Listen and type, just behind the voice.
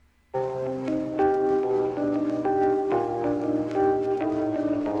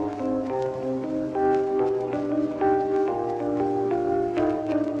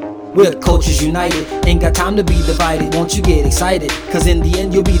We're Cultures United, ain't got time to be divided. Won't you get excited? Cause in the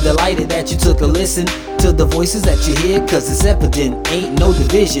end you'll be delighted that you took a listen to the voices that you hear. Cause it's evident, ain't no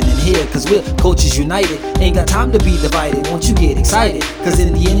division in here. Cause we're Cultures United, ain't got time to be divided. Won't you get excited? Cause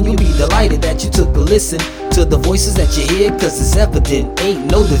in the end you'll be delighted that you took a listen to the voices that you hear. Cause it's evident, ain't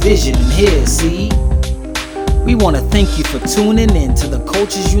no division in here, see? We want to thank you for tuning in to the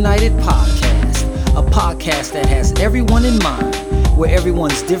Cultures United podcast, a podcast that has everyone in mind, where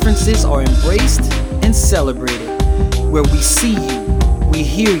everyone's differences are embraced and celebrated, where we see you, we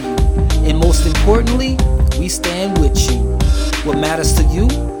hear you, and most importantly, we stand with you. What matters to you,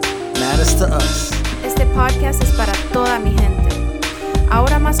 matters to us. Este podcast es para toda mi gente.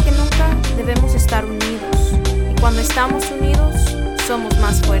 Ahora más que nunca debemos estar unidos, y cuando estamos unidos, somos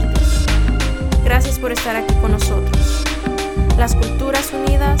más fuertes. Gracias por estar aquí con nosotros. Las culturas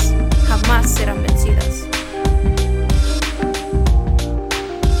unidas jamás serán vencidas.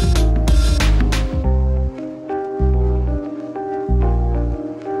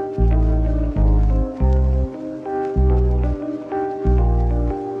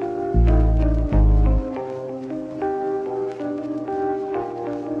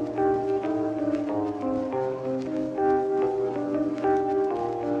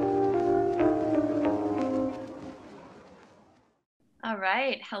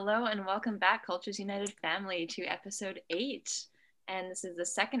 Hello and welcome back, Cultures United family, to episode 8. And this is the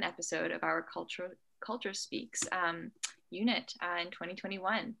second episode of our Culture Speaks unit in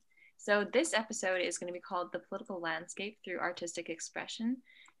 2021. So this episode is going to be called The Political Landscape Through Artistic Expression.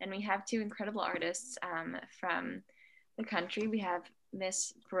 And we have two incredible artists from the country. We have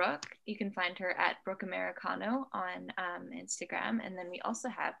Miss Brooke. You can find her at Brooke Americano on Instagram. And then we also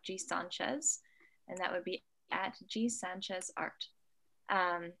have G Sanchez, and that would be at G Sanchez Art.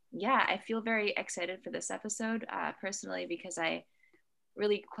 I feel very excited for this episode personally, because I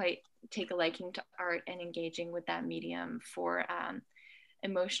really quite take a liking to art and engaging with that medium for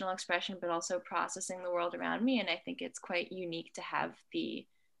emotional expression, but also processing the world around me. And I think it's quite unique to have the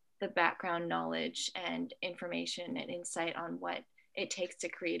background knowledge and information and insight on what it takes to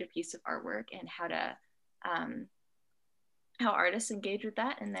create a piece of artwork, and how artists engage with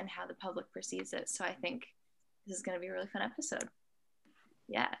that, and then how the public perceives it. So I think this is going to be a really fun episode.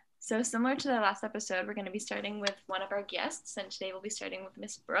 Yeah, so similar to the last episode, we're going to be starting with one of our guests, and today we'll be starting with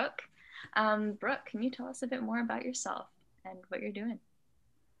Miss Brooke. Brooke, can you tell us a bit more about yourself and what you're doing?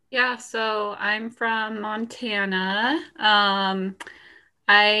 Yeah, so I'm from Montana.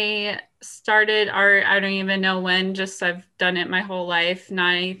 I started art, I don't even know when, just I've done it my whole life,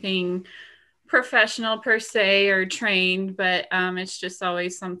 not anything professional per se or trained, but it's just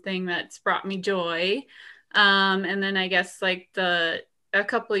always something that's brought me joy. And then I guess a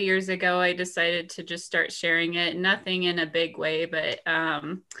couple of years ago, I decided to just start sharing it, nothing in a big way, but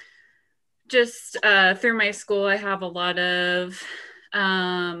just through my school, I have a lot of,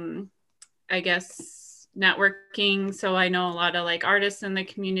 networking. So I know a lot of artists in the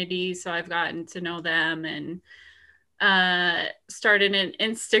community. So I've gotten to know them and started an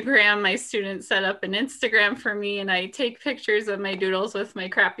Instagram. My students set up an Instagram for me, and I take pictures of my doodles with my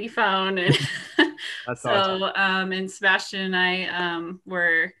crappy phone. And That's so awesome. And Sebastian and I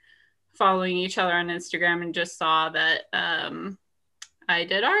were following each other on Instagram and just saw that I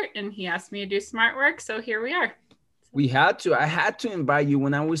did art, and he asked me to do some artwork. So here we are. I had to invite you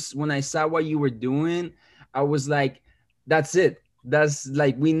when I saw what you were doing. I was like, that's it. That's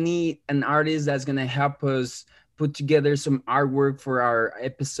we need an artist that's going to help us put together some artwork for our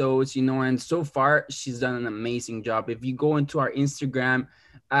episodes, and so far she's done an amazing job. If you go into our Instagram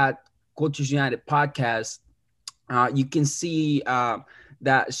at Cultures United Podcast, you can see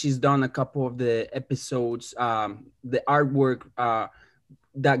that she's done a couple of the episodes, the artwork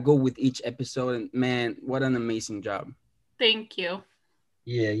that go with each episode. And man, what an amazing job. Thank you.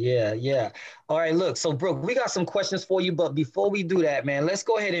 Yeah. All right, look, so Brooke, we got some questions for you, but before we do that, man, let's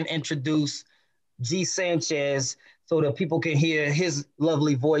go ahead and introduce G Sanchez so that people can hear his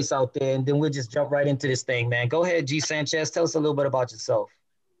lovely voice out there, and then we'll just jump right into this thing, man. Go ahead, G Sanchez. Tell us a little bit about yourself.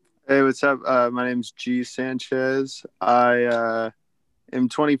 Hey, what's up? My name's G Sanchez. I am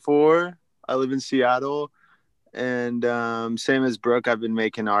 24. I live in Seattle, and same as Brooke, I've been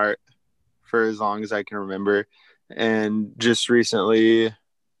making art for as long as I can remember, and just recently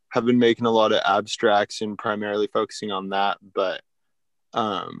have been making a lot of abstracts and primarily focusing on that, but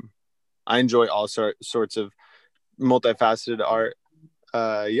I enjoy all sorts of multifaceted art.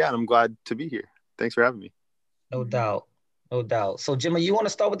 And I'm glad to be here. Thanks for having me. No doubt. So, Jimmy, you want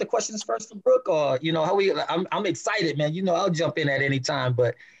to start with the questions first for Brooke, or I'm excited, man. I'll jump in at any time,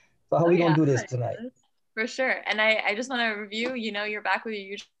 but so how are we gonna do this tonight? For sure. And I just want to review, you're back with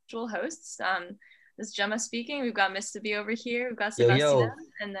your usual hosts. This is Gemma speaking. We've got Mr. B over here. We've got Yo, Sebastian. yo.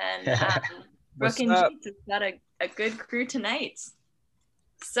 And then Brooke What's and up? Jeets. We've got a good crew tonight.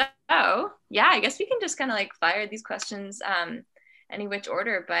 So, yeah, I guess we can just kind of like fire these questions any which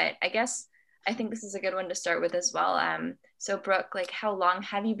order. But I think this is a good one to start with as well. So Brooke, like, how long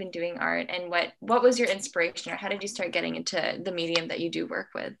have you been doing art, and what was your inspiration, or how did you start getting into the medium that you do work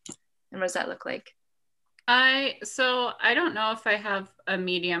with, and what does that look like? So I don't know if I have a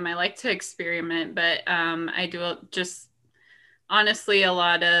medium. I like to experiment, but I do just honestly a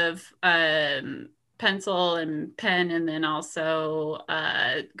lot of pencil and pen, and then also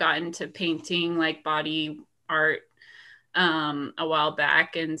got into painting, like body art, a while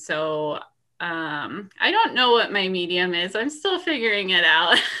back. And so I don't know what my medium is. I'm still figuring it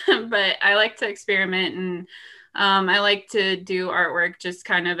out, but I like to experiment, and I like to do artwork just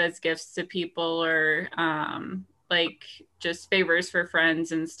kind of as gifts to people, or like just favors for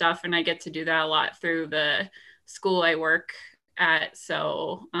friends and stuff. And I get to do that a lot through the school I work at.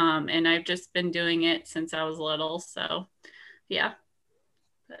 So, and I've just been doing it since I was little. So, yeah.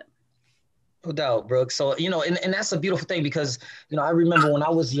 No doubt, Brooke. So, and that's a beautiful thing because, I remember when I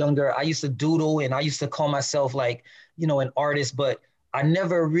was younger, I used to doodle and I used to call myself like, an artist, but I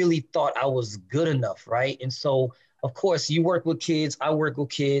never really thought I was good enough, right? And so, of course, you work with kids, I work with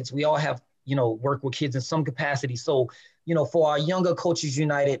kids. We all have, work with kids in some capacity. So, for our younger Coaches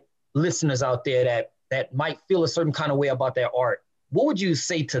United listeners out there that might feel a certain kind of way about their art, what would you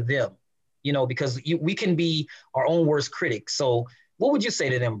say to them? Because we can be our own worst critics. So what would you say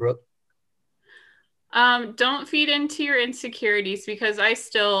to them, Brooke? Don't feed into your insecurities, because I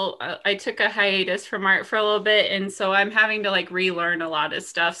took a hiatus from art for a little bit. And so I'm having to like relearn a lot of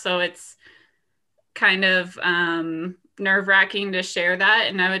stuff. So it's kind of nerve-wracking to share that.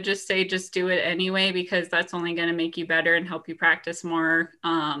 And I would just say, just do it anyway, because that's only going to make you better and help you practice more.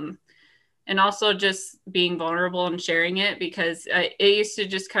 And also just being vulnerable and sharing it, because it used to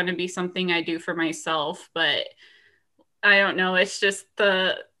just kind of be something I do for myself, but I don't know. It's just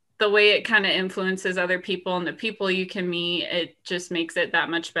the way it kind of influences other people and the people you can meet, it just makes it that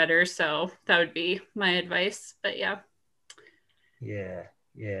much better. So that would be my advice. But yeah. Yeah.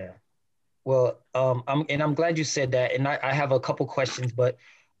 Well, I'm glad you said that. And I have a couple questions, but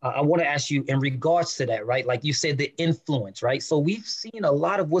I want to ask you in regards to that, right? Like you said, the influence, right? So we've seen a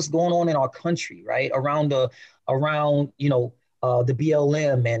lot of what's going on in our country, right? Around the BLM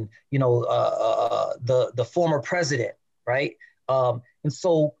and, the former president, right? And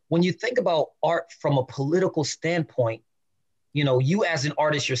so when you think about art from a political standpoint, you as an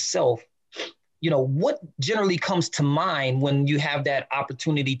artist yourself, what generally comes to mind when you have that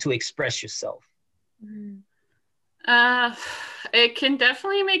opportunity to express yourself? It can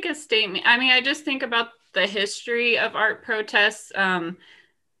definitely make a statement. I mean, I just think about the history of art protests.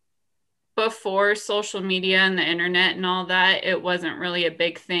 Before social media and the internet and all that, it wasn't really a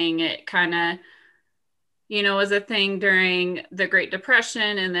big thing. It kind of, was a thing during the Great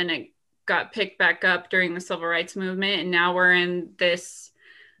Depression, and then it got picked back up during the Civil Rights Movement. And now we're in this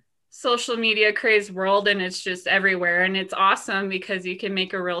social media crazed world, and it's just everywhere. And it's awesome because you can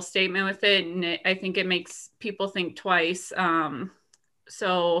make a real statement with it. And I think it makes people think twice.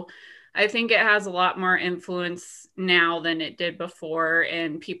 So I think it has a lot more influence now than it did before.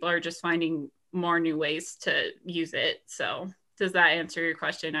 And people are just finding more new ways to use it. So does that answer your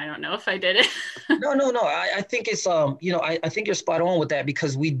question? I don't know if I did it. No. I think it's, I think you're spot on with that,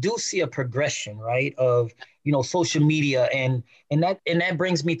 because we do see a progression, right, of, social media. And that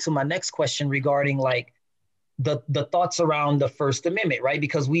brings me to my next question regarding like the thoughts around the First Amendment, right?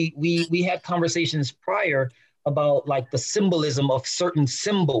 Because we had conversations prior about like the symbolism of certain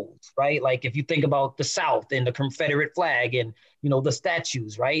symbols, right? Like if you think about the South and the Confederate flag and, the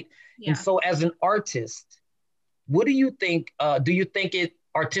statues, right? Yeah. And so as an artist, what do you think? Do you think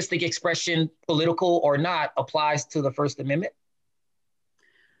artistic expression, political or not, applies to the First Amendment?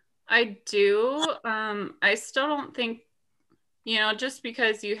 I do. I still don't think, just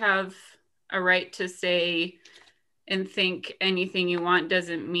because you have a right to say and think anything you want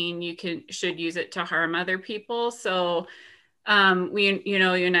doesn't mean you should use it to harm other people. So you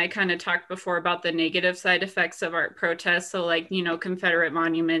and I kind of talked before about the negative side effects of art protests. So like, Confederate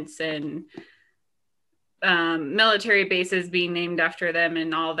monuments and military bases being named after them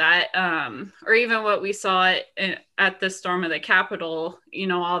and all that, or even what we saw at the storm of the Capitol,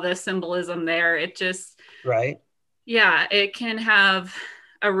 all the symbolism there. It just, right. Yeah, it can have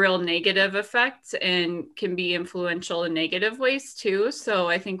a real negative effect and can be influential in negative ways too. So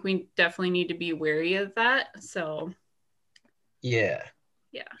I think we definitely need to be wary of that. So yeah.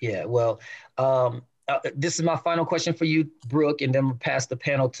 Well, this is my final question for you, Brooke, and then we'll pass the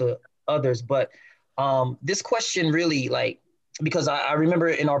panel to others. But this question really, like, because I remember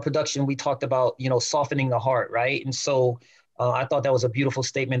in our production, we talked about, softening the heart, right? And so I thought that was a beautiful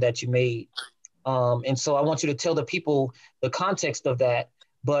statement that you made. And so I want you to tell the people the context of that,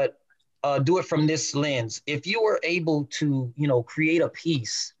 but do it from this lens. If you were able to, create a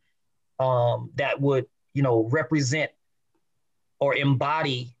piece that would, represent or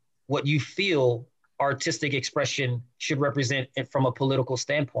embody what you feel artistic expression should represent it from a political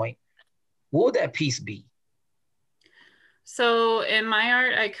standpoint, what would that piece be? So in my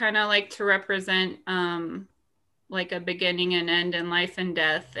art, I kind of like to represent like a beginning and end in life and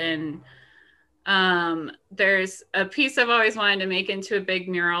death. And there's a piece I've always wanted to make into a big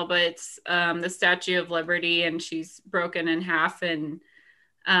mural, but it's the Statue of Liberty, and she's broken in half, and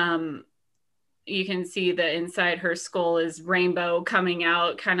you can see the inside her skull is rainbow coming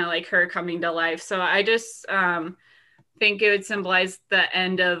out, kind of like her coming to life. So I just think it would symbolize the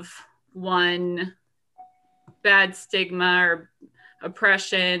end of one bad stigma or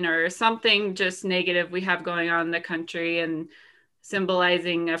oppression or something just negative we have going on in the country, and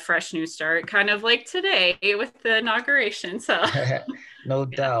symbolizing a fresh new start, kind of like today with the inauguration. So no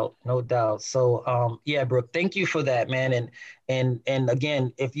doubt. So yeah, Brooke, thank you for that, man. And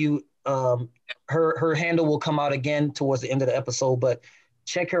again, if you her handle will come out again towards the end of the episode, but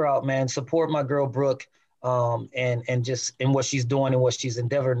check her out, man. Support my girl Brooke, and just in what she's doing and what she's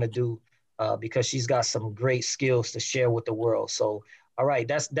endeavoring to do, because she's got some great skills to share with the world. So all right,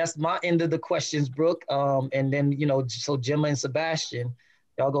 that's my end of the questions, Brooke. And then, so Gemma and Sebastian,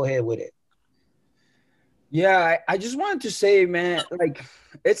 y'all go ahead with it. Yeah, I just wanted to say, man, like,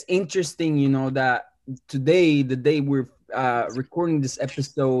 it's interesting, that today, the day we're recording this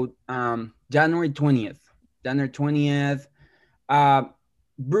episode, January 20th.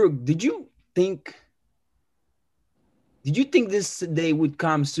 Brooke, did you think this day would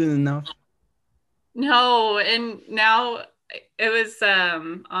come soon enough? No, and now it was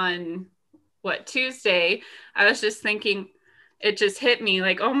on Tuesday. I was just thinking, it just hit me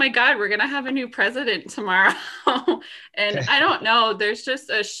like, oh my God, we're gonna have a new president tomorrow. And I don't know, there's just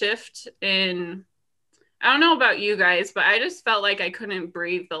a shift in, I don't know about you guys, but I just felt like I couldn't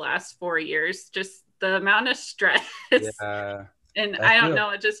breathe the last 4 years, just the amount of stress. Yeah, and I don't know,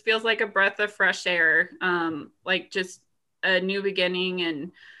 it just feels like a breath of fresh air, like just a new beginning.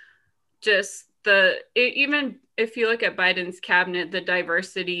 And just even if you look at Biden's cabinet, the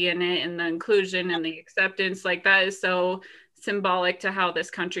diversity in it and the inclusion and the acceptance, like that is so symbolic to how this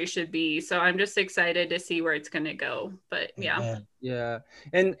country should be. So I'm just excited to see where it's going to go. But yeah. Yeah.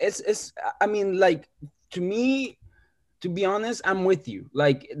 And it's, I mean, like, to me, to be honest, I'm with you.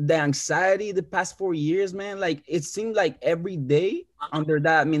 Like, the anxiety the past 4 years, man, like, it seemed like every day under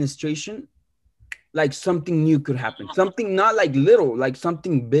that administration, like something new could happen, something not like little, like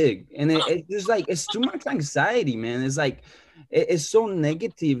something big. And it's just like, it's too much anxiety, man. It's like, it's so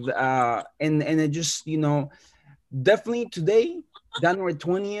negative. And it just, definitely today, January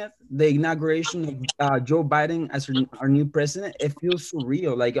 20th, the inauguration of Joe Biden as our new president, it feels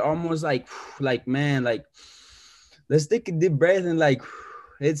surreal. Like, almost like, man, like, let's take a deep breath and like,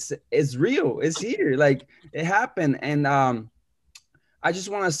 it's real. It's here. Like, it happened. And I just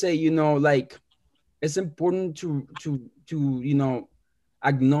want to say, like, it's important to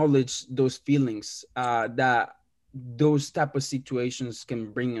acknowledge those feelings that those type of situations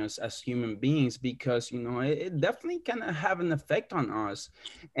can bring us as human beings, because it definitely can have an effect on us.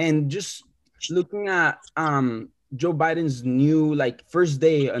 And just looking at Joe Biden's new, like, first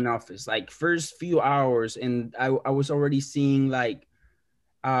day in office, like first few hours, and I was already seeing like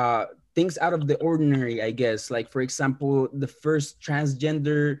things out of the ordinary, I guess. Like, for example, the first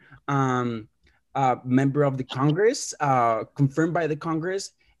transgender member of the Congress, confirmed by the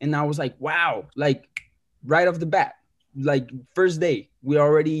Congress. And I was like, wow, like right off the bat, like first day, we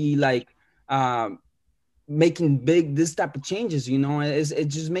already like making this type of changes,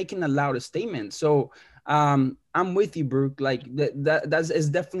 it's just making a louder statement. So I'm with you, Brooke. Like that's is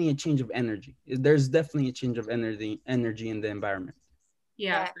definitely a change of energy. There's definitely a change of energy in the environment.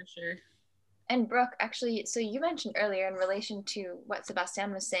 Yeah, for sure. And Brooke, actually, so you mentioned earlier in relation to what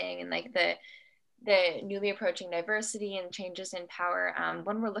Sebastian was saying, and like the newly approaching diversity and changes in power,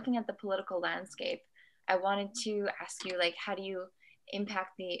 when we're looking at the political landscape, I wanted to ask you, like, how do you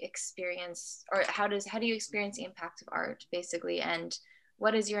impact the experience, or how do you experience the impact of art, basically, and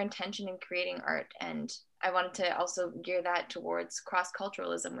what is your intention in creating art? And I wanted to also gear that towards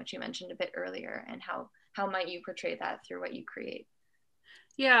cross-culturalism, which you mentioned a bit earlier, and how might you portray that through what you create?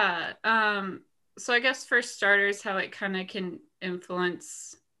 Yeah, so I guess for starters, how it kind of can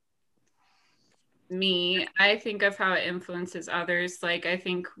influence me, I think of how it influences others. Like I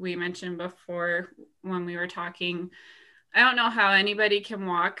think we mentioned before when we were talking, I don't know how anybody can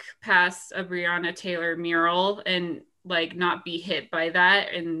walk past a Breonna Taylor mural and like not be hit by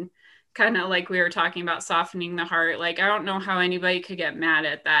that, and kind of like we were talking about softening the heart. Like I don't know how anybody could get mad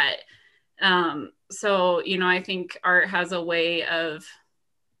at that. So, you know, I think art has a way of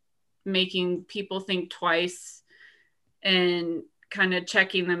making people think twice and kind of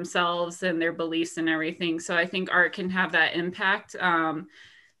checking themselves and their beliefs and everything. So I think art can have that impact. And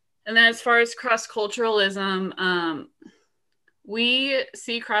then as far as cross-culturalism, we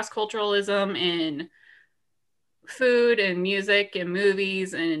see cross-culturalism in food and music and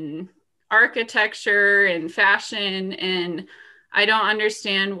movies and architecture and fashion. And I don't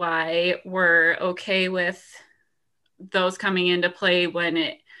understand why we're okay with those coming into play when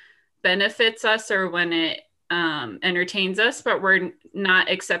it benefits us or when it entertains us, but we're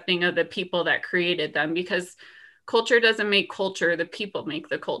not accepting of the people that created them, because culture doesn't make culture, the people make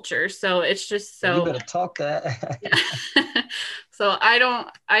the culture. So it's just so You better talk that. yeah. So I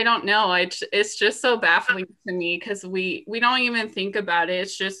don't know, it's just so baffling to me, because we don't even think about it.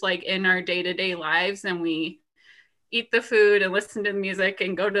 It's just like in our day-to-day lives, and we eat the food and listen to the music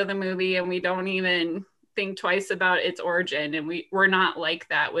and go to the movie, and we don't even think twice about its origin, and we're not like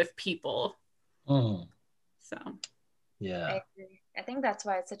that with people. So yeah, I agree. I think that's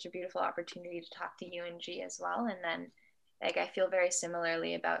why it's such a beautiful opportunity to talk to you and G as well. And then like I feel very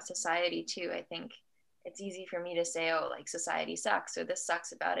similarly about society too. I think it's easy for me to say, oh, like society sucks or this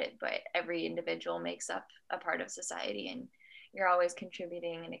sucks about it, but every individual makes up a part of society and you're always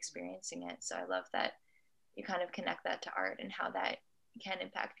contributing and experiencing it. So I love that you kind of connect that to art and how that can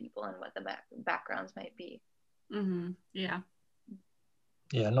impact people and what the backgrounds might be. mm-hmm.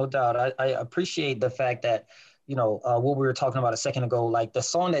 Yeah, no doubt. I appreciate the fact that, you know, what we were talking about a second ago, like the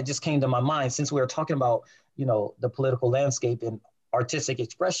song that just came to my mind, since we were talking about, you know, the political landscape and artistic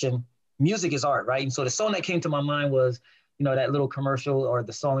expression, music is art, right? And so the song that came to my mind was, you know, that little commercial or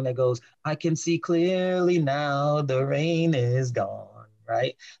the song that goes, I can see clearly now the rain is gone,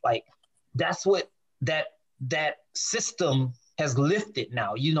 right? Like that's what that system has lifted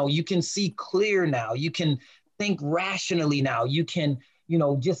now. You know, you can see clear now. You can think rationally now. You can, you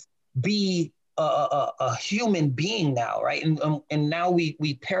know, just be a human being now, right? And now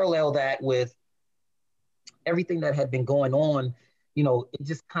we parallel that with everything that had been going on. You know, it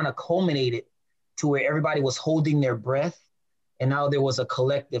just kind of culminated to where everybody was holding their breath, and now there was a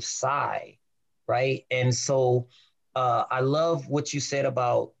collective sigh, right? And so I love what you said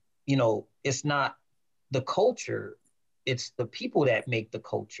about, you know, it's not the culture, it's the people that make the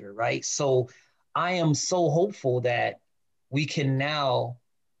culture, right? So I am so hopeful that we can now,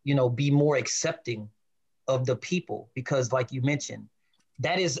 you know, be more accepting of the people, because like you mentioned,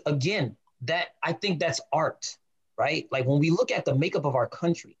 that is, again, that I think that's art, right? Like when we look at the makeup of our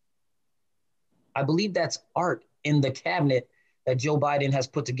country, I believe that's art in the cabinet that Joe Biden has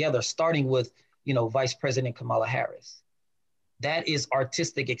put together, starting with, you know, Vice President Kamala Harris. That is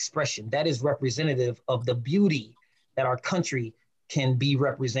artistic expression. That is representative of the beauty that our country can be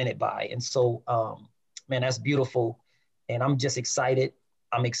represented by. And so, man, that's beautiful. And I'm just excited.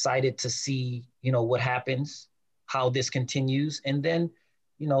 I'm excited to see, you know, what happens, how this continues, and then,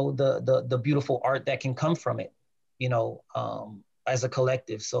 you know, the beautiful art that can come from it, you know, as a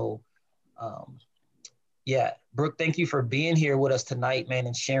collective. So, yeah, Brooke, thank you for being here with us tonight, man,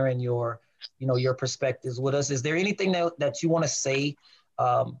 and sharing your, you know, your perspectives with us. Is there anything that you want to say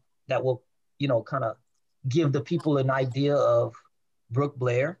that will, you know, kind of give the people an idea of Brooke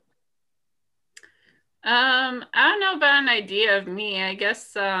Blair? I don't know about an idea of me. I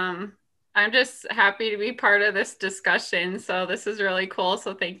guess I'm just happy to be part of this discussion. So this is really cool.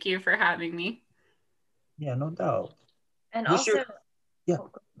 So thank you for having me. Yeah, no doubt. And What's also, yeah,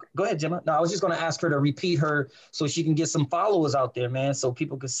 go ahead, Gemma. No, I was just going to ask her to repeat her so she can get some followers out there, man, so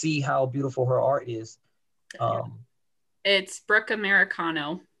people can see how beautiful her art is. It's Brooke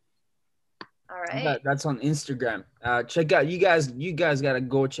Americano. all right. That's on Instagram. Check out, you guys gotta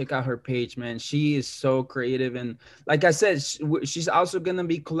go check out her page, man. She is so creative, and like I said, she's also gonna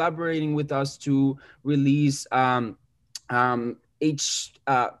be collaborating with us to release each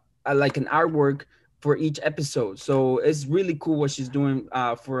like an artwork for each episode. So it's really cool what she's doing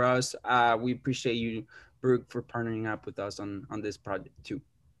for us. We appreciate you, Brooke, for partnering up with us on this project too.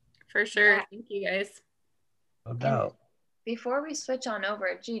 For sure. Yeah. Thank you, guys. No doubt. Before we switch on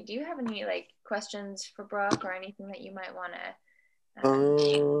over, G, do you have any like questions for Brooke or anything that you might want to?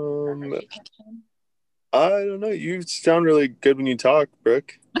 I don't know. You sound really good when you talk,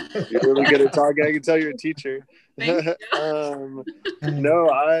 Brooke. You're really good at talking. I can tell you're a teacher. Thank you. No,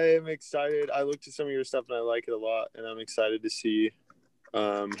 I'm excited. I looked at some of your stuff and I like it a lot, and I'm excited to see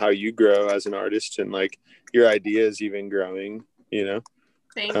how you grow as an artist and like your ideas even growing. You know.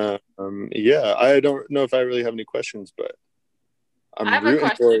 Thank you. Yeah, I don't know if I really have any questions, but I have a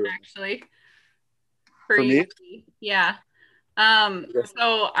question actually for you. Me? Yeah.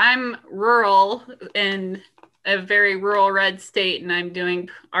 So I'm rural in a very rural red state, and I'm doing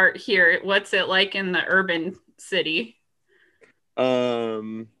art here. What's it like in the urban city?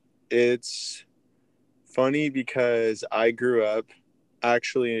 It's funny because I grew up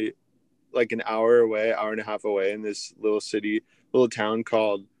actually like an hour and a half away in this little town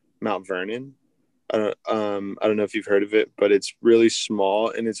called Mount Vernon. I don't know if you've heard of it, but it's really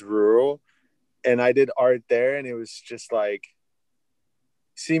small and it's rural. And I did art there, and it was just like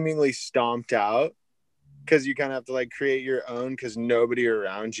seemingly stomped out because you kind of have to like create your own because nobody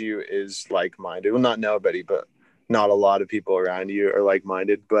around you is like-minded. Well, not nobody, but not a lot of people around you are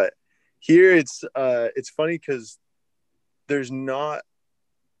like-minded. But here it's funny because there's more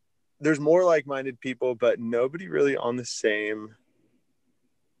like-minded people, but nobody really on the same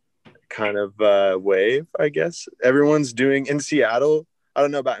kind of wave, I guess. Everyone's doing in Seattle. I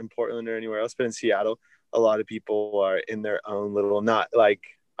don't know about in Portland or anywhere else, but in Seattle, a lot of people are in their own little, not like,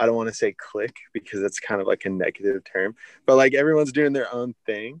 I don't want to say clique because that's kind of like a negative term, but like everyone's doing their own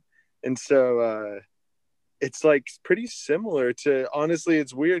thing. And so it's like pretty similar to, honestly,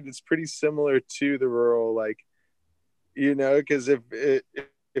 it's weird. It's pretty similar to the rural, like, you know, because if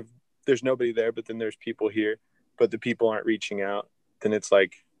there's nobody there, but then there's people here, but the people aren't reaching out, then it's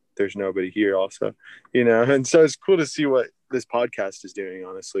like, there's nobody here also, you know? And so it's cool to see what this podcast is doing,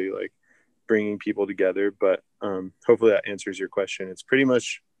 honestly, like bringing people together. But hopefully that answers your question. It's pretty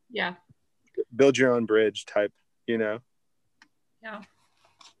much build your own bridge type, you know? Yeah.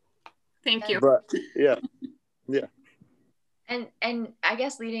 Thank you. But yeah. And I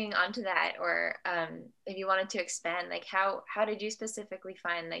guess leading on to that, or if you wanted to expand, like how did you specifically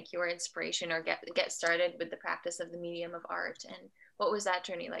find like your inspiration or get started with the practice of the medium of art, and what was that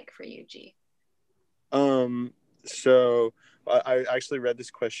journey like for you, G? So I actually read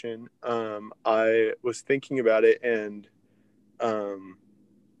this question. I was thinking about it, and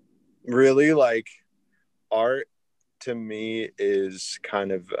really like art to me is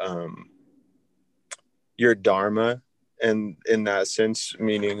kind of your dharma, and in that sense,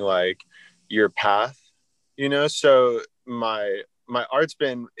 meaning like your path, you know? So my art's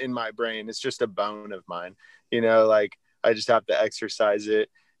been in my brain. It's just a bone of mine, you know, like I just have to exercise it.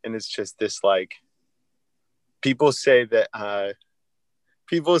 And it's just this, like, people say that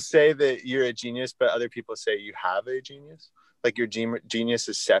you're a genius, but other people say you have a genius, like your genius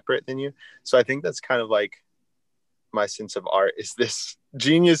is separate than you. So I think that's kind of like my sense of art, is this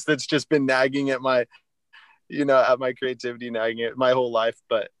genius that's just been nagging at my, you know, at my creativity, nagging it my whole life.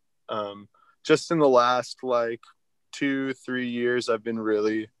 But just in the last like 2-3 years, I've been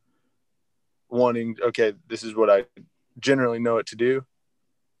really wanting, okay, this is what I generally know what to do.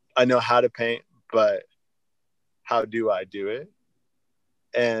 I know how to paint, but how do I do it?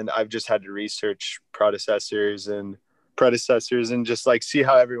 And I've just had to research predecessors and just like see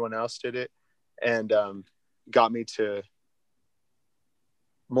how everyone else did it, and got me to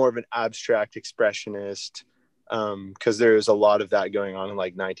more of an abstract expressionist, because there's a lot of that going on in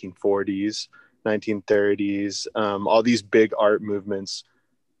like 1940s, 1930s, all these big art movements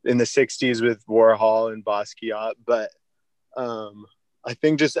in the 60s with Warhol and Basquiat. But I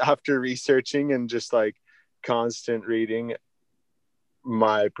think just after researching and just like constant reading,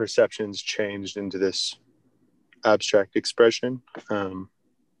 my perceptions changed into this abstract expression. So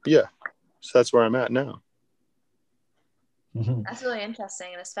that's where I'm at now. That's really interesting,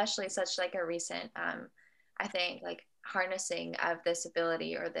 and especially such like a recent I think like harnessing of this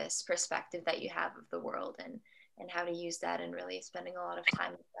ability or this perspective that you have of the world, and how to use that, and really spending a lot of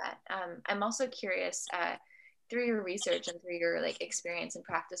time with that. I'm also curious, through your research and through your like experience and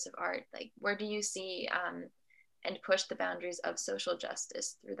practice of art, like where do you see and push the boundaries of social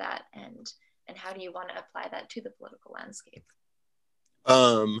justice through that, and how do you want to apply that to the political landscape?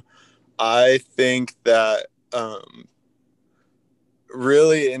 I think that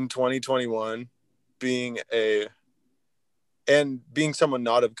really in 2021, being someone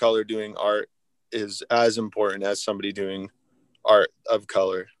not of color doing art is as important as somebody doing art of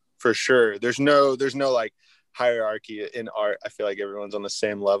color, for sure. There's no like hierarchy in art. I feel like everyone's on the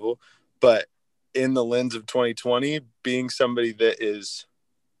same level. But in the lens of 2020, being somebody that is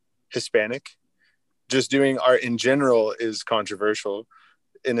Hispanic, just doing art in general is controversial.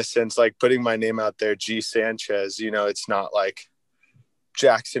 in a sense, like putting my name out there, G Sanchez, you know, it's not like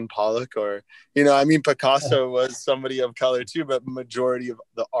Jackson Pollock or, you know, I mean, Picasso was somebody of color too, but majority of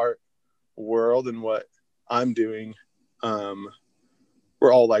the art world and what I'm doing,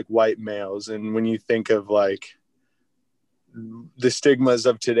 we're all like white males. And when you think of like the stigmas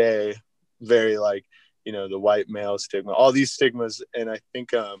of today, very like, you know, the white male stigma, all these stigmas. And I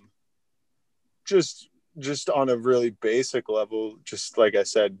think just on a really basic level, just like I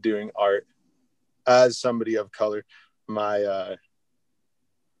said, doing art as somebody of color, my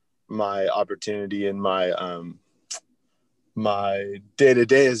my opportunity and my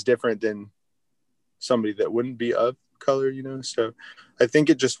day-to-day is different than somebody that wouldn't be of color, you know. So I think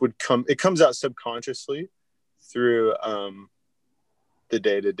it just it comes out subconsciously through the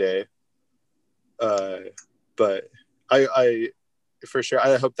day-to-day, but I for sure,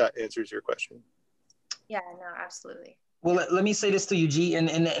 I hope that answers your question. Yeah, no, absolutely. Well, let me say this to you, G,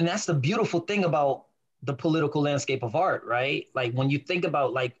 and that's the beautiful thing about the political landscape of art, right? Like when you think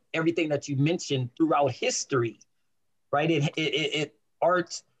about like everything that you mentioned throughout history, right? It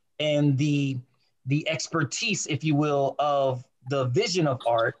art and the expertise, if you will, of the vision of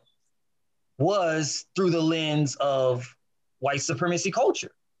art was through the lens of white supremacy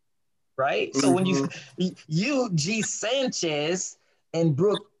culture, right? So when you G Sanchez and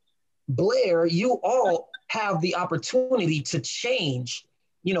Brooke Blair, you all have the opportunity to change,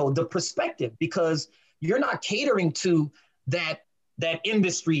 you know, the perspective, because you're not catering to that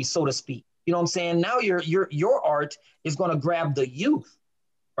industry, so to speak. You know what I'm saying? Now your art is going to grab the youth,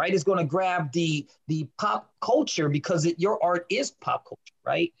 right? It's going to grab the pop culture, because your art is pop culture,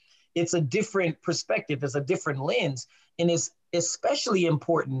 right? It's a different perspective, it's a different lens, and it's especially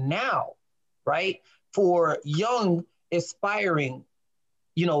important now, right? For young, aspiring,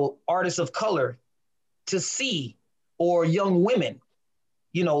 you know, artists of color to see, or young women,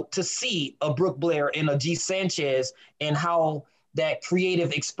 you know, to see a Brooke Blair and a G Sanchez, and how that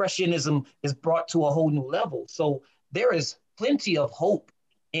creative expressionism is brought to a whole new level. So there is plenty of hope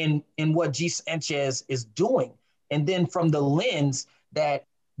in what G Sanchez is doing. And then from the lens that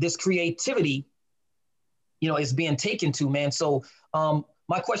this creativity, you know, is being taken to, man. So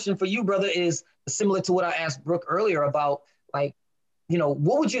my question for you, brother, is similar to what I asked Brooke earlier about, like, you know,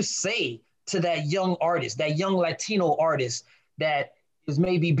 what would you say to that young artist, that young Latino artist that is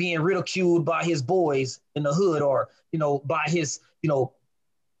maybe being ridiculed by his boys in the hood, or, you know, by his, you know,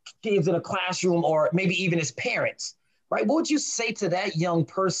 kids in a classroom, or maybe even his parents, right? What would you say to that young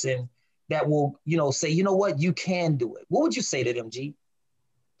person that will, you know, say, you know what, you can do it? What would you say to them, G?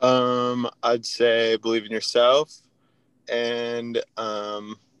 I'd say believe in yourself, and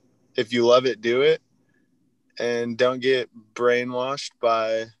if you love it, do it, and don't get brainwashed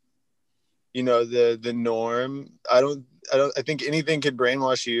by, you know, the norm. I think anything could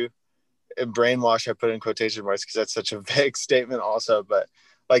brainwash you. And brainwash, I put in quotation marks because that's such a vague statement also, but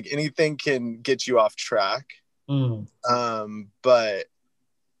like anything can get you off track. But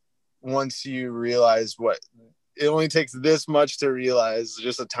once you realize it only takes this much to realize,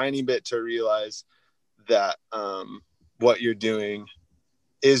 just a tiny bit to realize that what you're doing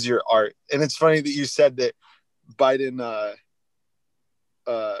is your art. And it's funny that you said that Biden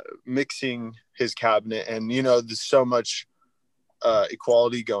mixing his cabinet, and, you know, there's so much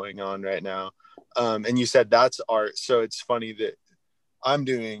equality going on right now. And you said that's art. So it's funny that I'm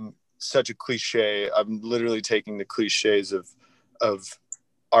doing such a cliche. I'm literally taking the cliches of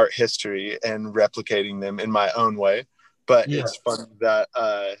art history and replicating them in my own way. But it's funny that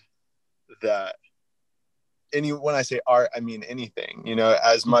when I say art, I mean anything, you know,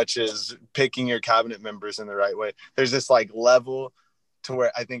 as much as picking your cabinet members in the right way. There's this like level to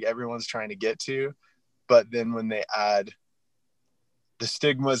where I think everyone's trying to get to, but then when they add the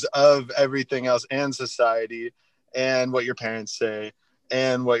stigmas of everything else and society and what your parents say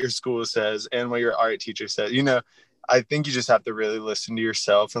and what your school says and what your art teacher says, you know, I think you just have to really listen to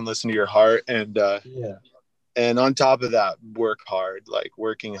yourself and listen to your heart, and and on top of that, work hard, like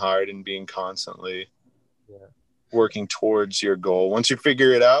working hard and being constantly working towards your goal. Once you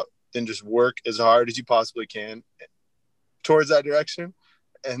figure it out, then just work as hard as you possibly can towards that direction,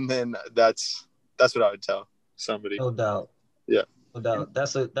 and then that's what I would tell somebody. No doubt. Yeah, no doubt.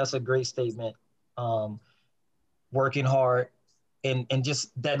 That's a great statement. Working hard, and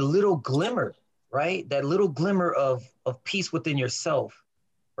just that little glimmer, right? That little glimmer of peace within yourself,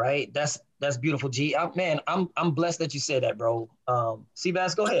 right? That's beautiful, G. I'm blessed that you said that, bro.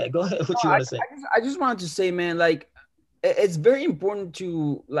 Seabass, go ahead. What you want to say? I just wanted to say, man, like, it's very important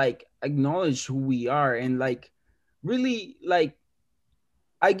to like acknowledge who we are, and like really, like,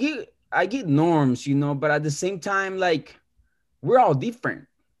 I get norms, you know, but at the same time, like, we're all different.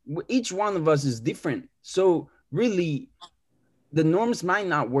 each one of us is different. So really, the norms might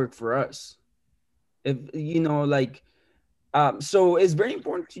not work for us. If you know, like, so it's very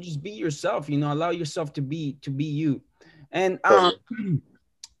important to just be yourself. You know, allow yourself to be you. And I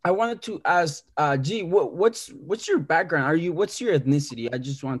wanted to ask, G, what's your background? What's your ethnicity? I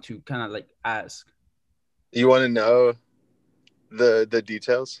just want to kind of like ask. You want to know the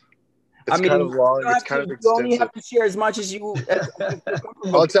details? It's kind of long. It's kind of extensive. You only have to share as much as you.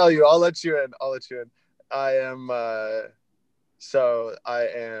 I'll tell you. I'll let you in. I am. So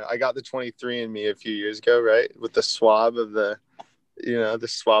I got the 23andMe a few years ago, right, with the swab of the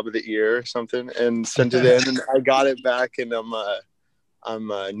swab of the ear or something, and sent it in, and I got it back, and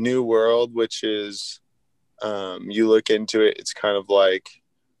I'm New World, which is, you look into it, it's kind of like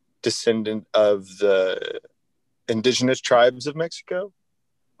descendant of the indigenous tribes of Mexico.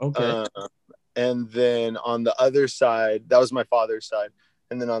 Okay. And then on the other side, that was my father's side.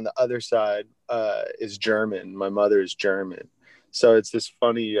 And then on the other side is German. My mother is German. So it's this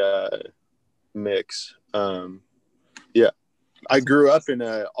funny mix. Yeah. I grew up in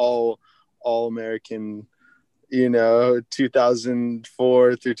a all American,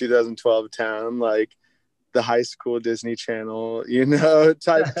 2004 through 2012 town, like the high school Disney Channel,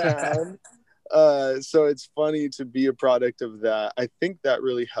 type town. So it's funny to be a product of that. I think that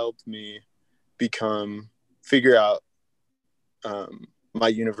really helped me figure out my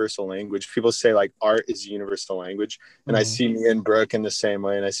universal language. People say like art is a universal language, and I see me and Brooke in the same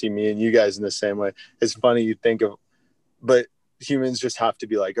way, and I see me and you guys in the same way. It's funny you think of, but humans just have to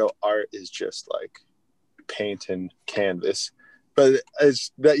be like, oh, art is just like paint and canvas. But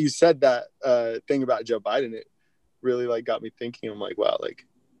as that you said that thing about Joe Biden, it really like got me thinking. I'm like, wow, like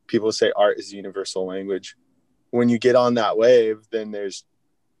people say art is a universal language. When you get on that wave, then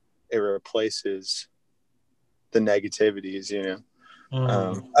it replaces the negativities,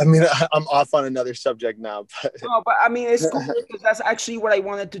 I mean, I'm off on another subject now, but no, but I mean, it's cool because that's actually what I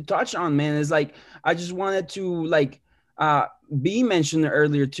wanted to touch on, man. Is like I just wanted to like B mentioned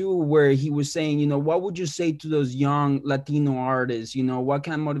earlier too, where he was saying, what would you say to those young Latino artists? What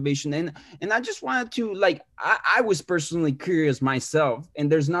kind of motivation? And I just wanted to like, I was personally curious myself,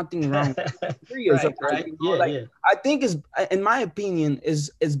 and there's nothing wrong with curious. Right. I think is, in my opinion,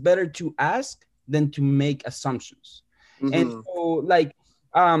 is better to ask than to make assumptions. Mm-hmm. And so like,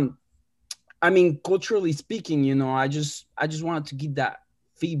 I mean, culturally speaking, I just wanted to give that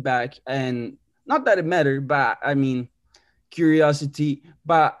feedback, and not that it mattered, but I mean, curiosity.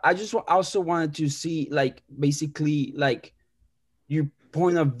 But I just also wanted to see like basically like your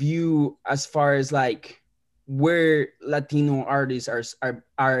point of view as far as like where Latino artists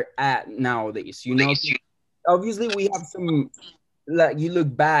are at nowadays. Obviously we have some, like you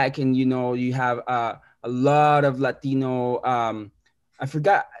look back and you have a lot of Latino. I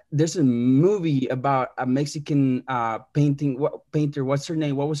forgot. There's a movie about a Mexican painter. What's her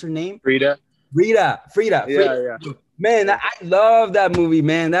name? What was her name? Frida. Yeah. Man, I love that movie,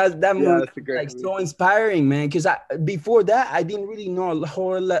 man. That movie is like movie. So inspiring, man. Because before that, I didn't really know a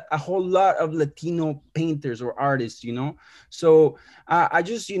whole lot of Latino painters or artists, So I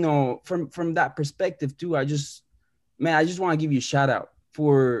just, from that perspective too, I just want to give you a shout out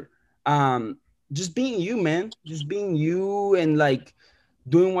for just being you, man. Just being you and like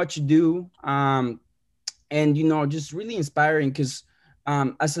doing what you do, and just really inspiring. Because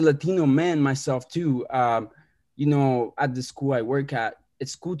as a Latino man myself too, at the school I work at,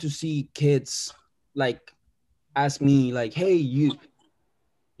 it's cool to see kids like ask me like, hey,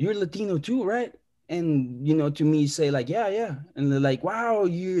 you're Latino too, right? And to me say like, yeah, and they're like, wow,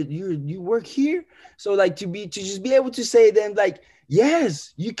 you work here. So like to just be able to say them like,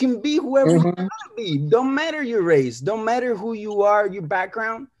 yes, you can be whoever you want to be. Don't matter your race, don't matter who you are, your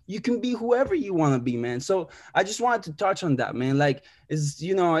background. You can be whoever you want to be, man. So I just wanted to touch on that, man. Like it's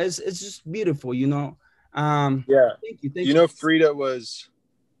just beautiful, Yeah. Thank you. Frida was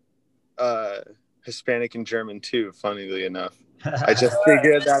Hispanic and German too, funnily enough. I just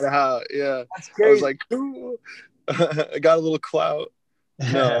figured that out. Yeah. That's crazy. I was like, cool. I got a little clout.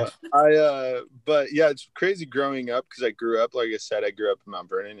 No, but yeah, it's crazy growing up because I grew up, like I said, I grew up in Mount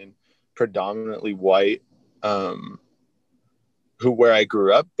Vernon and predominantly white, where I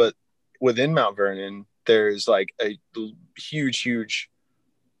grew up. But within Mount Vernon, there's like a huge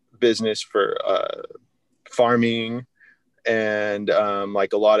business for farming and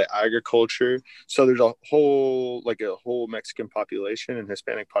like a lot of agriculture. So there's a whole Mexican population and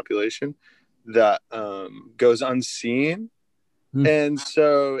Hispanic population that goes unseen. And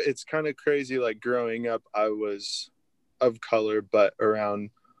so it's kind of crazy. Like growing up, I was of color, but around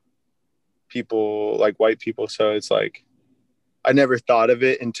people like white people. So it's like I never thought of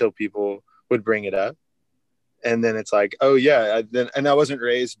it until people would bring it up. And then it's like, oh yeah. And I wasn't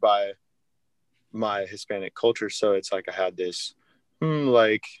raised by my Hispanic culture. So it's like, I had this,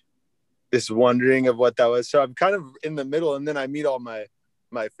 like this wondering of what that was. So I'm kind of in the middle. And then I meet all my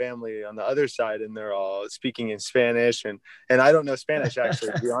family on the other side, and they're all speaking in Spanish, and I don't know Spanish,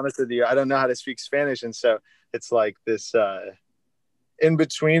 actually, to be honest with you. I don't know how to speak Spanish. And so it's like this in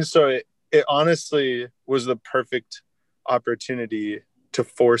between. So it honestly was the perfect opportunity to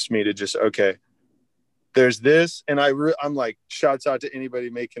force me to just, okay, there's this. And I'm like, shouts out to anybody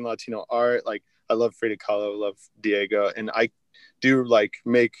making Latino art. Like, I love Frida Kahlo, love Diego, and I do like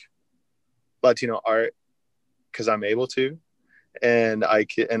make Latino art because I'm able to, and I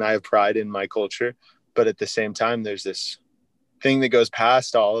have pride in my culture. But at the same time, there's this thing that goes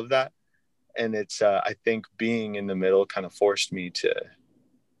past all of that, and it's I think being in the middle kind of forced me to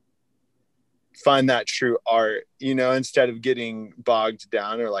find that true art, instead of getting bogged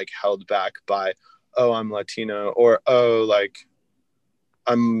down or like held back by, oh, I'm Latino, or oh, like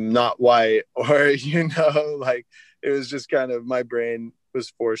I'm not white, or like it was just kind of, my brain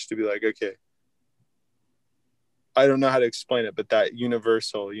was forced to be like, okay, I don't know how to explain it, but that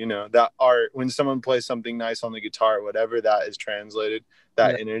universal, that art, when someone plays something nice on the guitar, whatever that is translated,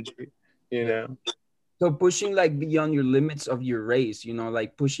 that energy, So pushing like beyond your limits of your race,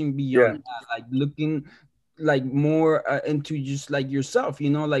 like pushing beyond that, like looking like more into just like yourself,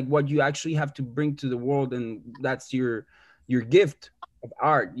 like what you actually have to bring to the world, and that's your gift of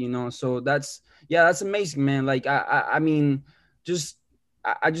art, so that's amazing, man. Like I mean,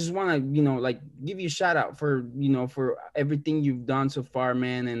 I just want to, like give you a shout out for, for everything you've done so far,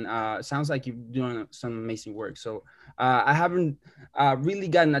 man. And sounds like you're doing some amazing work. So I haven't really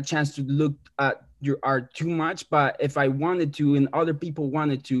gotten a chance to look at your art too much, but if I wanted to, and other people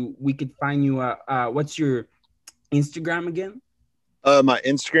wanted to, we could find you. What's your Instagram again? My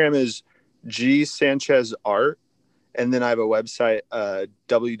Instagram is G Sanchez Art. And then I have a website,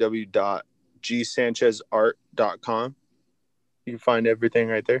 www.gsanchezart.com. You can find everything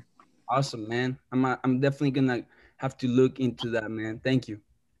right there. Awesome, man. I'm definitely gonna have to look into that, man. Thank you.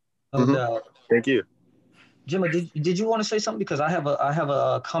 No doubt. Thank you. Gemma, did you want to say something? Because I have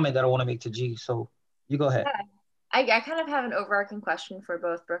a comment that I want to make to G. So you go ahead. Yeah. I kind of have an overarching question for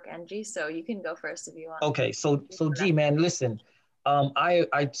both Brooke and G, so you can go first if you want. Okay, so G, man, listen,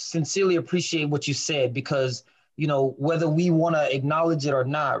 I sincerely appreciate what you said, because whether we want to acknowledge it or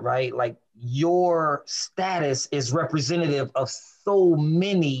not, right? Like, your status is representative of so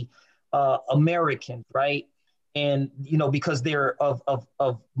many Americans, right? And because they're of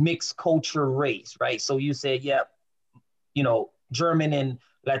mixed culture race, right? So you said, yeah, German and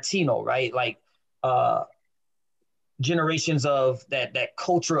Latino, right? Like generations of that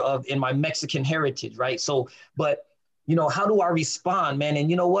culture of in my Mexican heritage, right? So, but how do I respond, man?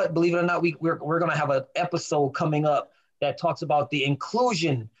 And you know what? Believe it or not, we're gonna have an episode coming up that talks about the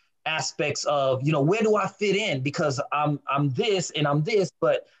inclusion aspects of, where do I fit in? Because I'm this and I'm this,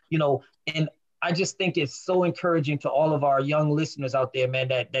 but and I just think it's so encouraging to all of our young listeners out there, man,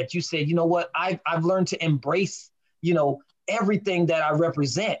 that you said, you know what, I've learned to embrace, everything that I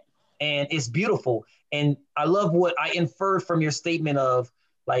represent, and it's beautiful. And I love what I inferred from your statement of,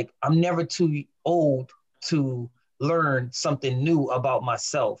 like, I'm never too old to learn something new about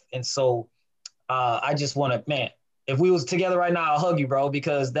myself. And so I just want to, man, if we was together right now, I'll hug you, bro,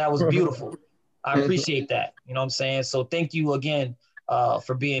 because that was beautiful. I appreciate that. You know what I'm saying? So thank you again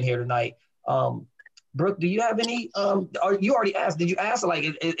for being here tonight. Brooke, do you have any, you already asked, did you ask,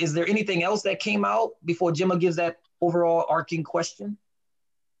 like, is there anything else that came out before Gemma gives that overall arcing question?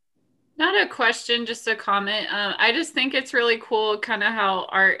 Not a question, just a comment. I just think it's really cool kind of how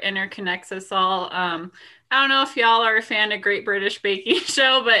art interconnects us all. I don't know if y'all are a fan of Great British Baking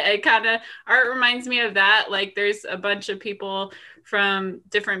Show, but art reminds me of that. Like, there's a bunch of people from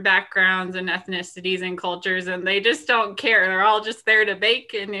different backgrounds and ethnicities and cultures, and they just don't care. They're all just there to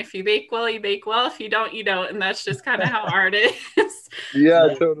bake. And if you bake well, you bake well. If you don't, you don't. And that's just kind of how art is.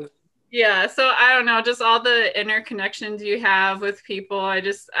 Yeah, totally. Yeah, so I don't know, just all the interconnections you have with people. I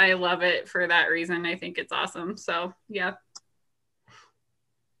love it for that reason. I think it's awesome. So yeah.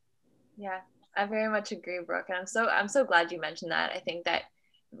 Yeah, I very much agree, Brooke. And I'm so glad you mentioned that. I think that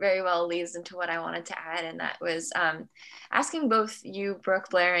very well leads into what I wanted to add, and that was asking both you, Brooke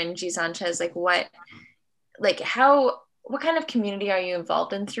Blair, and G Sanchez, what kind of community are you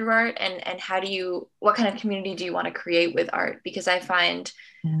involved in through art, and what kind of community do you want to create with art? Because I find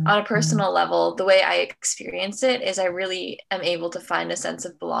on a personal level, the way I experience it is I really am able to find a sense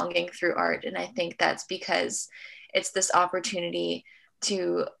of belonging through art. And I think that's because it's this opportunity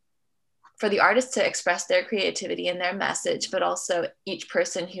for the artists to express their creativity and their message, but also each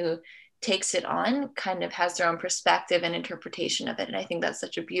person who takes it on kind of has their own perspective and interpretation of it. And I think that's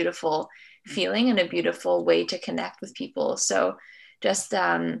such a beautiful feeling and a beautiful way to connect with people. So just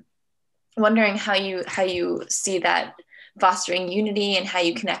wondering how you see that fostering unity and how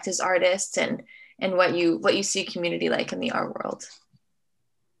you connect as artists, and what you see community like in the art world.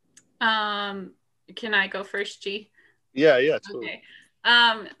 Can I go first, G? Yeah, totally.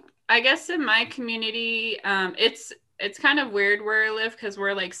 Okay. I guess in my community, it's kind of weird where I live because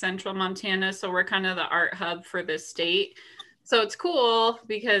we're like central Montana, so we're kind of the art hub for the state. So it's cool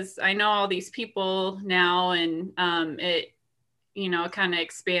because I know all these people now, and it, you know, kind of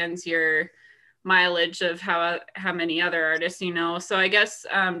expands your mileage of how many other artists you know. So I guess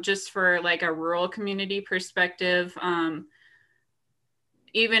just for like a rural community perspective,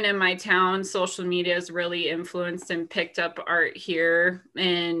 even in my town, social media has really influenced and picked up art here.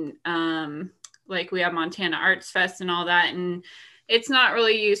 And like we have Montana Arts Fest and all that. And it's not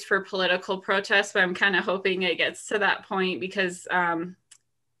really used for political protests, but I'm kind of hoping it gets to that point because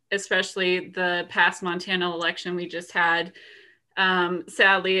especially the past Montana election we just had,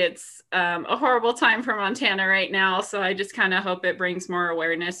 sadly, it's a horrible time for Montana right now. So I just kind of hope it brings more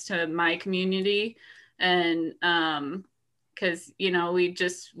awareness to my community. And because, you know,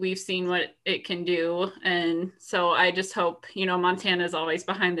 we've seen what it can do. And so I just hope, you know, Montana is always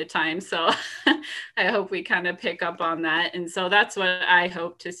behind the times. So I hope we kind of pick up on that. And so that's what I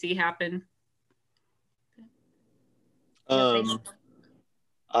hope to see happen. I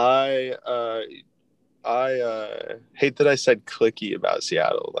hate that I said cliquey about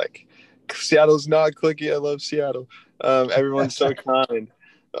Seattle. Like, Seattle's not cliquey. I love Seattle. Everyone's so kind.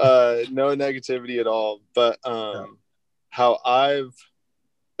 No negativity at all. But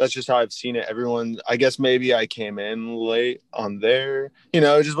that's just how I've seen it. Everyone, I guess maybe I came in late on there. You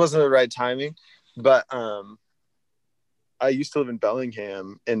know, it just wasn't the right timing. But I used to live in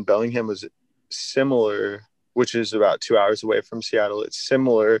Bellingham, and Bellingham was similar, which is about 2 hours away from Seattle. It's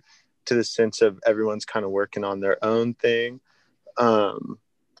similar to the sense of everyone's kind of working on their own thing.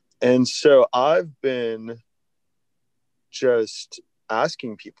 And so I've been just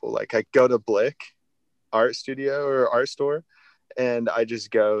asking people, like I go to Blick art studio or art store, and I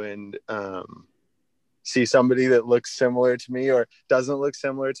just go and see somebody that looks similar to me or doesn't look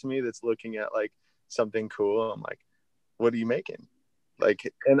similar to me that's looking at like something cool. I'm like, what are you making?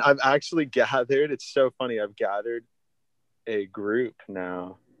 Like, and I've actually gathered, it's so funny, I've gathered a group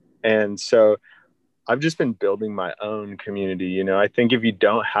now. And so I've just been building my own community. You know, I think if you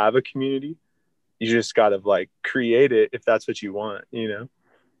don't have a community, you just got to like create it if that's what you want, you know?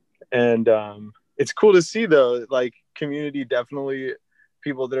 And it's cool to see though, like community, definitely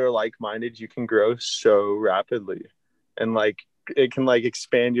people that are like-minded, you can grow so rapidly. And like, it can like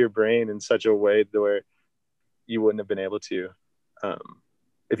expand your brain in such a way where you wouldn't have been able to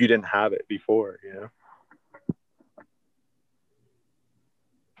if you didn't have it before, you know?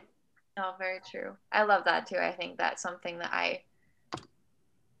 No, very true. I love that too. I think that's something that I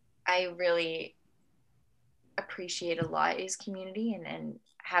really appreciate a lot is community, and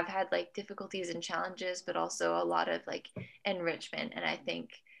have had like difficulties and challenges, but also a lot of like enrichment, and I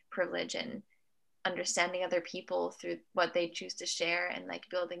think privilege and understanding other people through what they choose to share, and like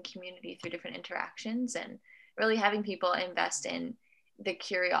building community through different interactions, and really having people invest in the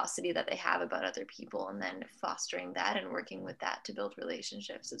curiosity that they have about other people, and then fostering that and working with that to build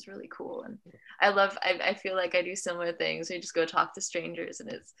relationships is really cool. And I feel like I do similar things. We just go talk to strangers,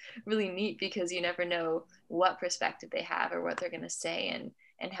 and it's really neat because you never know what perspective they have or what they're going to say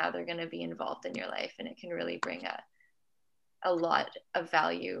and how they're going to be involved in your life. And it can really bring a lot of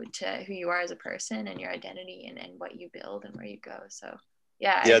value to who you are as a person and your identity and what you build and where you go. So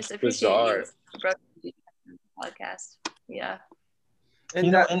yeah, I just appreciate bizarre. You podcast. Yeah. And,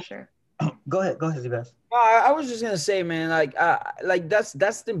 you know, and sure. Go ahead, Sebastian. I was just gonna say, man, like that's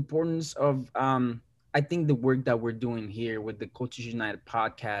the importance of I think the work that we're doing here with the Cultures United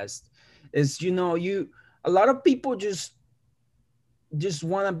podcast is, you know, a lot of people just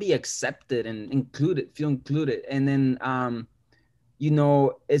want to be accepted and feel included, and then you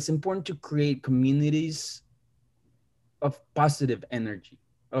know, it's important to create communities of positive energy,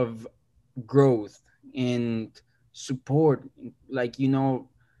 of growth and support, like, you know,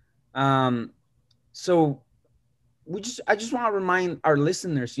 so I just want to remind our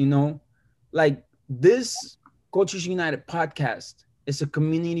listeners, you know, like this Cultures United podcast is a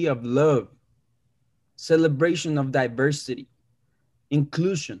community of love, celebration of diversity,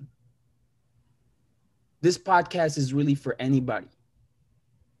 inclusion. This podcast is really for anybody,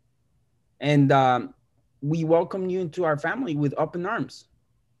 and we welcome you into our family with open arms.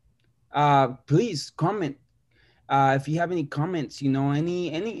 Please comment. If you have any comments,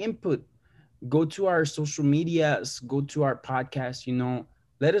 any input, go to our social medias, go to our podcast,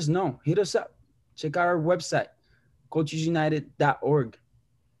 let us know. Hit us up. Check out our website, coachesunited.org.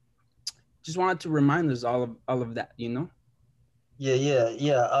 Just wanted to remind us all of that. Yeah.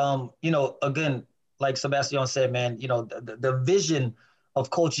 Again, like Sebastian said, man, the vision of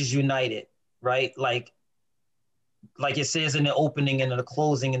Coaches United, right? Like it says in the opening and in the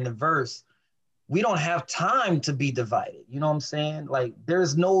closing in the verse, we don't have time to be divided. You know what I'm saying? Like,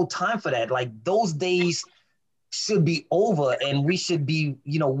 there's no time for that. Like, those days should be over, and we should be,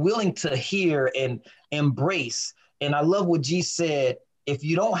 willing to hear and embrace. And I love what G said. If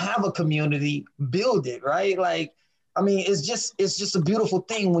you don't have a community, build it, right? Like, I mean, it's just a beautiful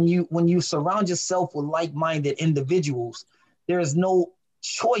thing when you surround yourself with like-minded individuals. There is no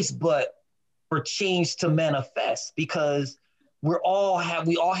choice but for change to manifest, because we all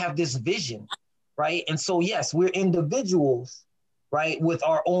have this vision, right? And so, yes, we're individuals, right, with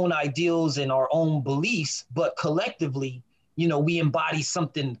our own ideals and our own beliefs, but collectively, we embody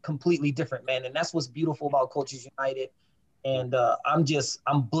something completely different, man. And that's what's beautiful about Coaches United. And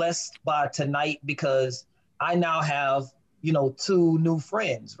I'm blessed by tonight, because I now have, 2 new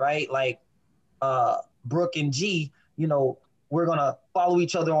friends, right? Like Brooke and G, we're going to follow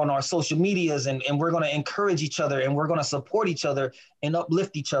each other on our social medias, and we're going to encourage each other, and we're going to support each other and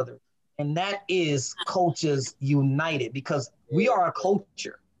uplift each other. And that is Coaches United, because we are a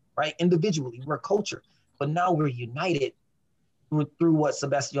culture, right? Individually, we're a culture, but now we're united through what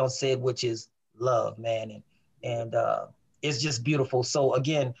Sebastian said, which is love, man. And it's just beautiful. So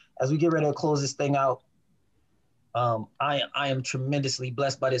again, as we get ready to close this thing out, I am tremendously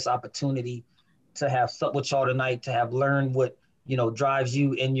blessed by this opportunity to have supped with y'all tonight, to have learned what, drives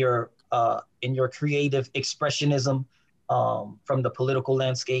you in your creative expressionism from the political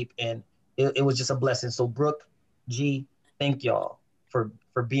landscape. And it was just a blessing. So Brooke, G, thank y'all for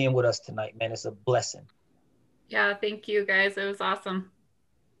being with us tonight, man. It's a blessing. Yeah, thank you guys. It was awesome.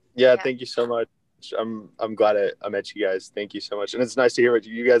 Yeah, thank you so much. I'm glad I met you guys. Thank you so much. And it's nice to hear what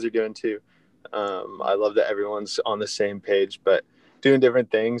you guys are doing too. I love that everyone's on the same page, but doing different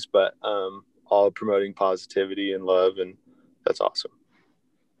things, but all promoting positivity and love. And that's awesome.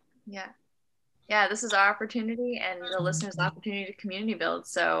 Yeah, this is our opportunity and the listeners' opportunity to community build.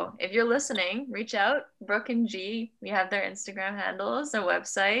 So if you're listening, reach out. Brooke and G, we have their Instagram handles, their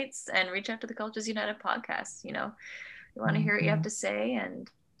websites, and reach out to the Cultures United podcast. We want to hear what you have to say. And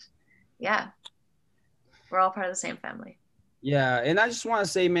yeah, we're all part of the same family. Yeah, and I just want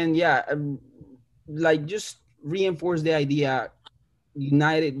to say, man, just reinforce the idea,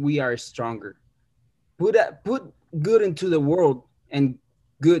 united, we are stronger. Put good into the world, and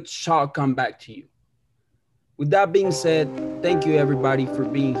good shall come back to you. With that being said, thank you everybody for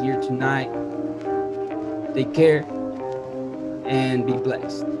being here tonight. Take care and be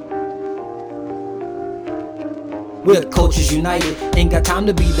blessed. We're Cultures United, ain't got time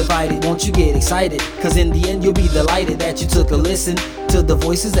to be divided. Won't you get excited? Cause in the end you'll be delighted that you took a listen to the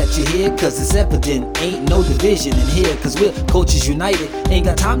voices that you hear. Cause it's evident, ain't no division in here. Cause we're Cultures United, ain't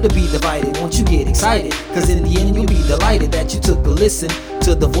got time to be divided. Won't you get excited? Cause in the end you'll be delighted that you took a listen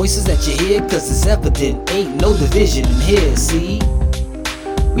to the voices that you hear. Cause it's evident, ain't no division in here. See?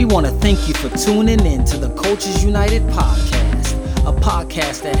 We want to thank you for tuning in to the Cultures United podcast, a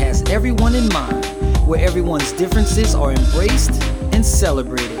podcast that has everyone in mind, where everyone's differences are embraced and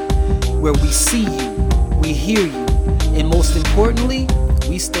celebrated, where we see you, we hear you, and most importantly,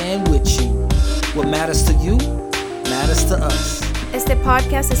 we stand with you. What matters to you, matters to us. Este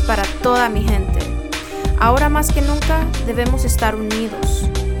podcast es para toda mi gente. Ahora más que nunca debemos estar unidos,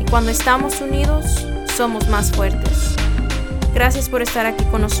 y cuando estamos unidos, somos más fuertes. Gracias por estar aquí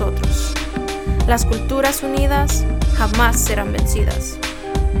con nosotros. Las culturas unidas jamás serán vencidas.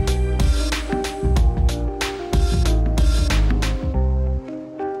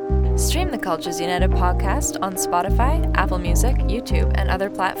 Stream the Cultures United podcast on Spotify, Apple Music, YouTube, and other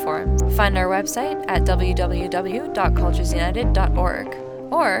platforms. Find our website at www.culturesunited.org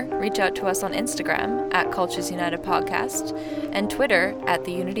or reach out to us on Instagram at Cultures United Podcast and Twitter at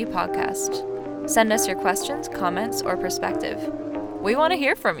The Unity Podcast. Send us your questions, comments, or perspective. We want to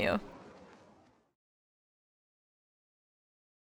hear from you.